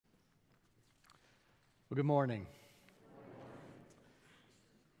Well, good morning.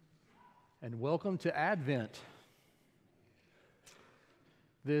 And welcome to Advent.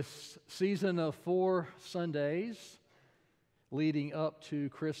 This season of 4 Sundays leading up to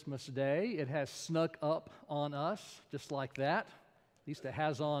Christmas Day, it has snuck up on us just like that. At least it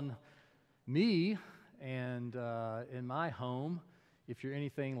has on me and in my home. If you're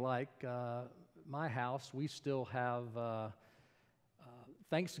anything like my house, we still have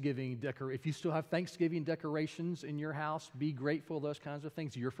if you still have Thanksgiving decorations in your house, be grateful, those kinds of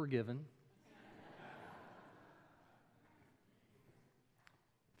things. You're forgiven.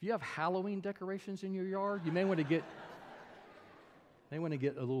 If you have Halloween decorations in your yard, you may want to get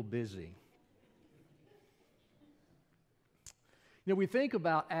a little busy. You know, we think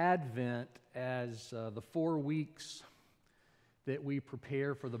about Advent as the 4 weeks that we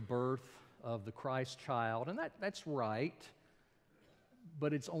prepare for the birth of the Christ child, and that's right.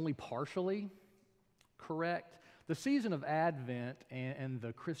 But it's only partially correct. The season of Advent and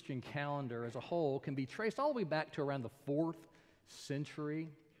the Christian calendar as a whole can be traced all the way back to around the 4th century.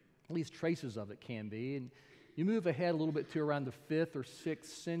 At least traces of it can be. And you move ahead a little bit to around the 5th or 6th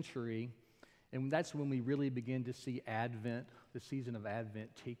century, and that's when we really begin to see Advent, the season of Advent,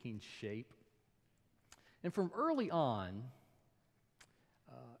 taking shape. And from early on,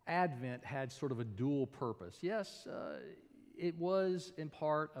 Advent had sort of a dual purpose. Yes, it was in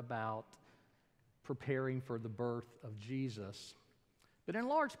part about preparing for the birth of Jesus, but in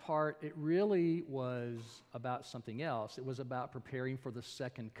large part, it really was about something else. It was about preparing for the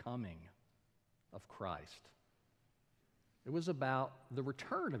second coming of Christ. It was about the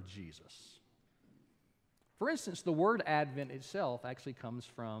return of Jesus. For instance, the word Advent itself actually comes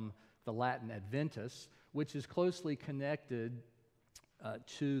from the Latin adventus, which is closely connected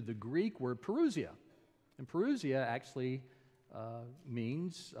to the Greek word parousia. And parousia actually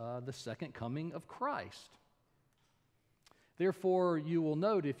means the second coming of Christ. Therefore, you will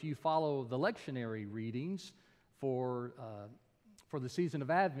note if you follow the lectionary readings for the season of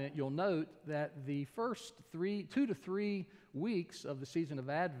Advent, you'll note that the first 2 to 3 weeks of the season of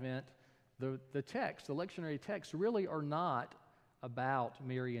Advent, the lectionary texts really are not about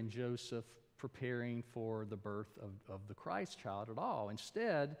Mary and Joseph preparing for the birth of the Christ child at all.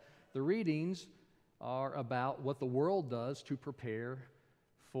 Instead, the readings are about what the world does to prepare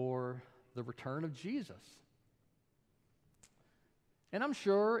for the return of Jesus. And I'm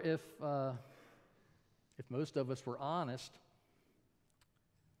sure if most of us were honest,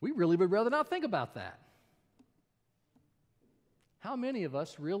 we really would rather not think about that. How many of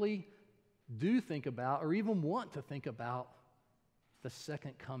us really do think about or even want to think about the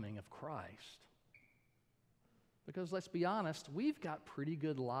second coming of Christ? Because let's be honest, we've got pretty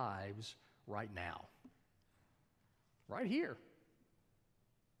good lives right now. Right here.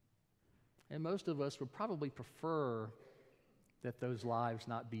 And most of us would probably prefer that those lives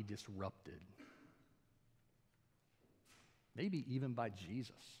not be disrupted. Maybe even by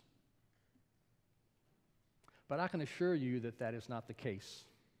Jesus. But I can assure you that that is not the case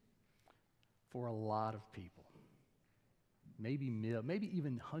for a lot of people. Maybe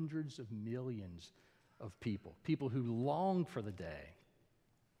even hundreds of millions of people. People who long for the day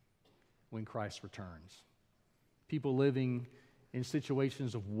when Christ returns. People living in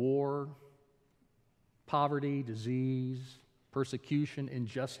situations of war, poverty, disease, persecution,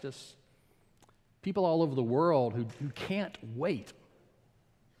 injustice. People all over the world who can't wait.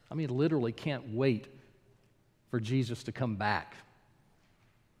 I mean, literally can't wait for Jesus to come back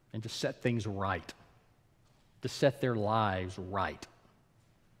and to set things right, to set their lives right.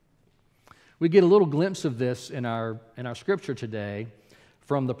 We get a little glimpse of this in our scripture today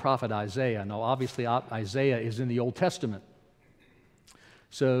from the prophet Isaiah. Now, obviously, Isaiah is in the Old Testament.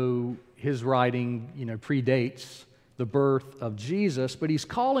 So his writing, predates the birth of Jesus, but he's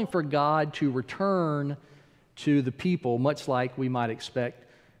calling for God to return to the people, much like we might expect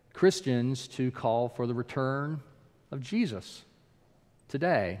Christians to call for the return of Jesus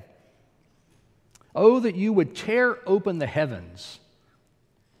today. Oh, that you would tear open the heavens.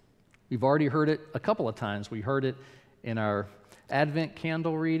 We've already heard it a couple of times. We heard it in our Advent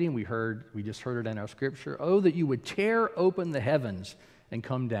candle reading. We just heard it in our scripture. Oh, that you would tear open the heavens and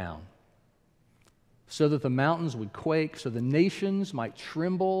come down, so that the mountains would quake, so the nations might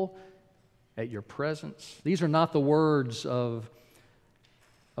tremble at your presence. These are not the words of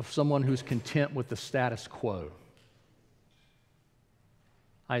someone who's content with the status quo.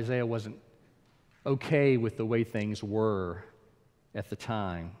 Isaiah wasn't okay with the way things were at the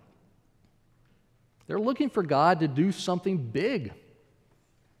time. They're looking for God to do something big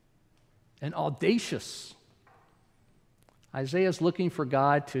and audacious. Isaiah's looking for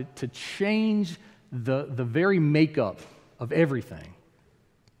God to change the very makeup of everything.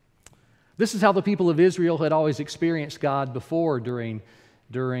 This is how the people of Israel had always experienced God before during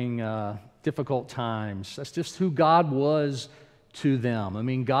difficult times. That's just who God was to them. I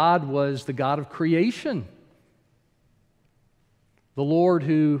mean, God was the God of creation, the Lord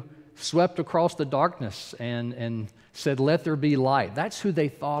who swept across the darkness and said, "Let there be light." That's who they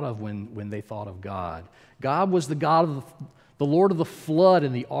thought of when they thought of God. God was the God of the Lord of the flood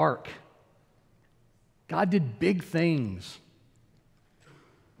and the ark. God did big things.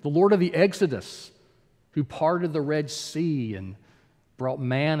 The Lord of the Exodus, who parted the Red Sea and brought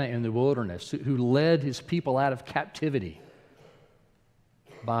manna in the wilderness, who led his people out of captivity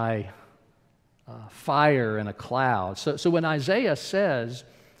by fire and a cloud. So when Isaiah says,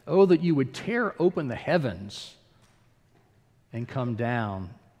 "Oh, that you would tear open the heavens and come down,"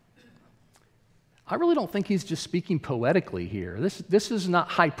 I really don't think he's just speaking poetically here. This is not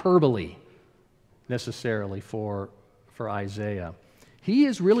hyperbole necessarily for Isaiah. He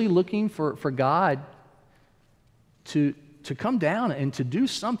is really looking for God to come down and to do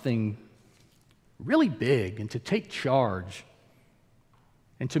something really big and to take charge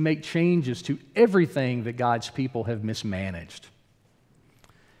and to make changes to everything that God's people have mismanaged.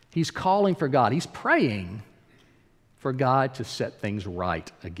 He's calling for God. He's praying for God to set things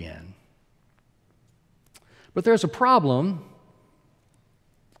right again. But there's a problem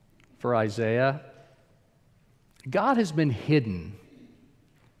for Isaiah. God has been hidden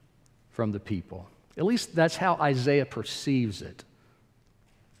from the people. At least that's how Isaiah perceives it.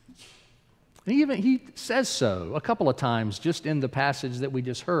 And he says so a couple of times just in the passage that we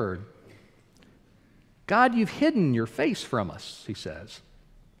just heard. "God, you've hidden your face from us," he says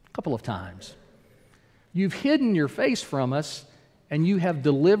a couple of times. "You've hidden your face from us, and you have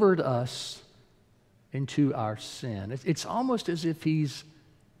delivered us into our sin." It's almost as if he's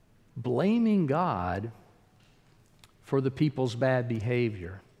blaming God for the people's bad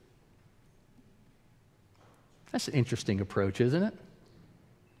behavior. That's an interesting approach, isn't it?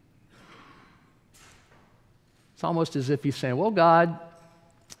 It's almost as if he's saying, "Well, God,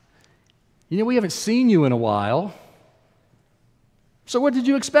 we haven't seen you in a while, so what did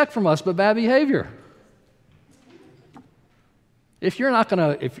you expect from us but bad behavior? If we're not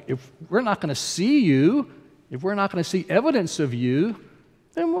going to see you, if we're not going to see evidence of you,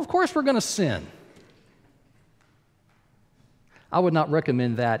 then of course we're going to sin." I would not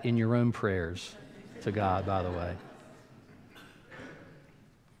recommend that in your own prayers to God, by the way.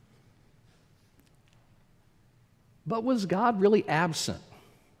 But was God really absent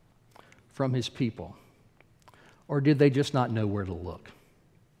from his people? Or did they just not know where to look?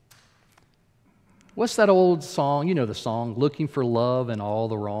 What's that old song? You know the song, "Looking for love in all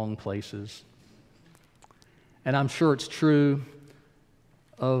the wrong places." And I'm sure it's true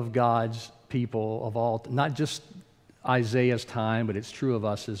of God's people, of all, not just Isaiah's time, but it's true of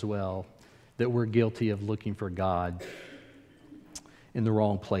us as well, that we're guilty of looking for God in the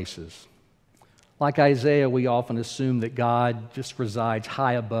wrong places. Like Isaiah, we often assume that God just resides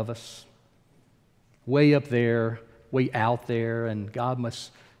high above us, way up there, way out there, and God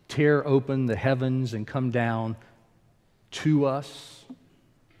must tear open the heavens and come down to us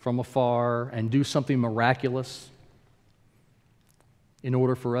from afar and do something miraculous in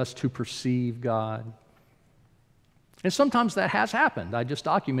order for us to perceive God. And sometimes that has happened. I just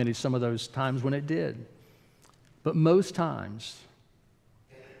documented some of those times when it did. But most times,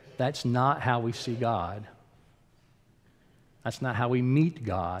 that's not how we see God. That's not how we meet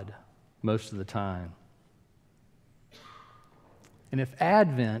God most of the time. And if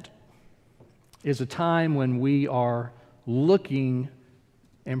Advent is a time when we are looking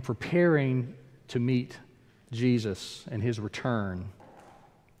and preparing to meet Jesus and his return,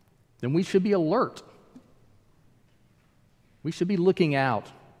 then we should be alert. We should be looking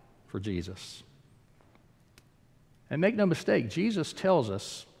out for Jesus. And make no mistake, Jesus tells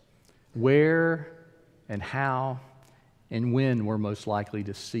us where and how and when we're most likely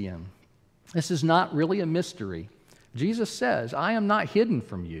to see him. This is not really a mystery. Jesus says, "I am not hidden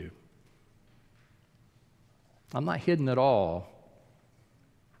from you." I'm not hidden at all.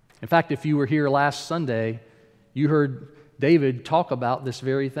 In fact, if you were here last Sunday, you heard David talk about this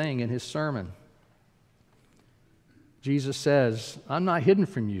very thing in his sermon. Jesus says, "I'm not hidden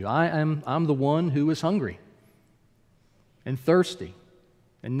from you. I'm the one who is hungry and thirsty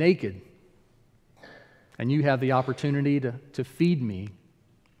and naked. And you have the opportunity to feed me,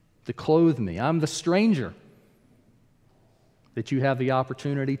 to clothe me. I'm the stranger that you have the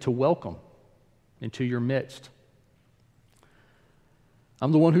opportunity to welcome into your midst.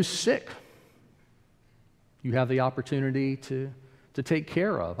 I'm the one who's sick. You have the opportunity to take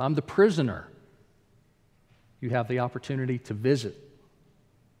care of. I'm the prisoner You have the opportunity to visit.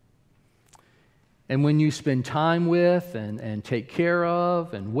 And when you spend time with and take care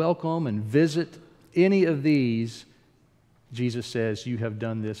of and welcome and visit any of these, Jesus says, you have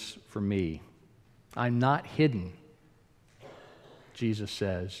done this for me. I'm not hidden, Jesus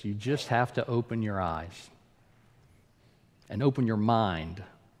says. You just have to open your eyes and open your mind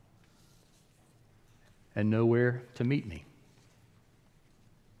and know where to meet me.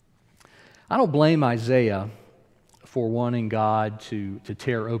 I don't blame Isaiah for wanting God to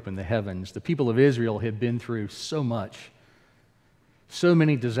tear open the heavens. The people of Israel had been through so much, so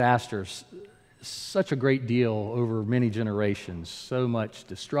many disasters, such a great deal over many generations, so much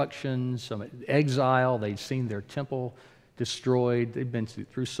destruction, so much exile. They'd seen their temple destroyed. They'd been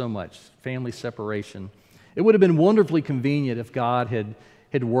through so much, family separation. It would have been wonderfully convenient if God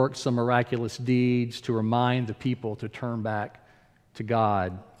had worked some miraculous deeds to remind the people to turn back to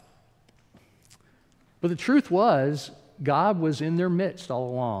God. But the truth was, God was in their midst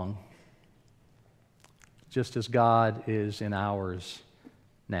all along, just as God is in ours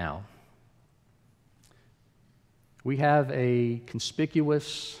now. We have a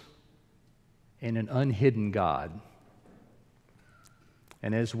conspicuous and an unhidden God.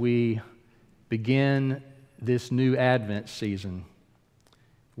 And as we begin this new Advent season,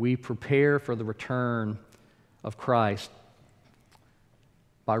 we prepare for the return of Christ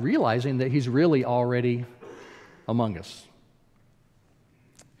by realizing that He's really already among us.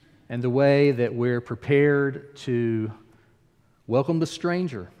 And the way that we're prepared to welcome the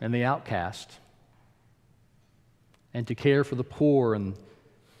stranger and the outcast, and to care for the poor and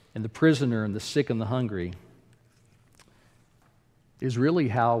the prisoner and the sick and the hungry, is really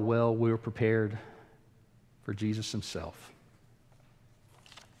how well we're prepared for Jesus Himself.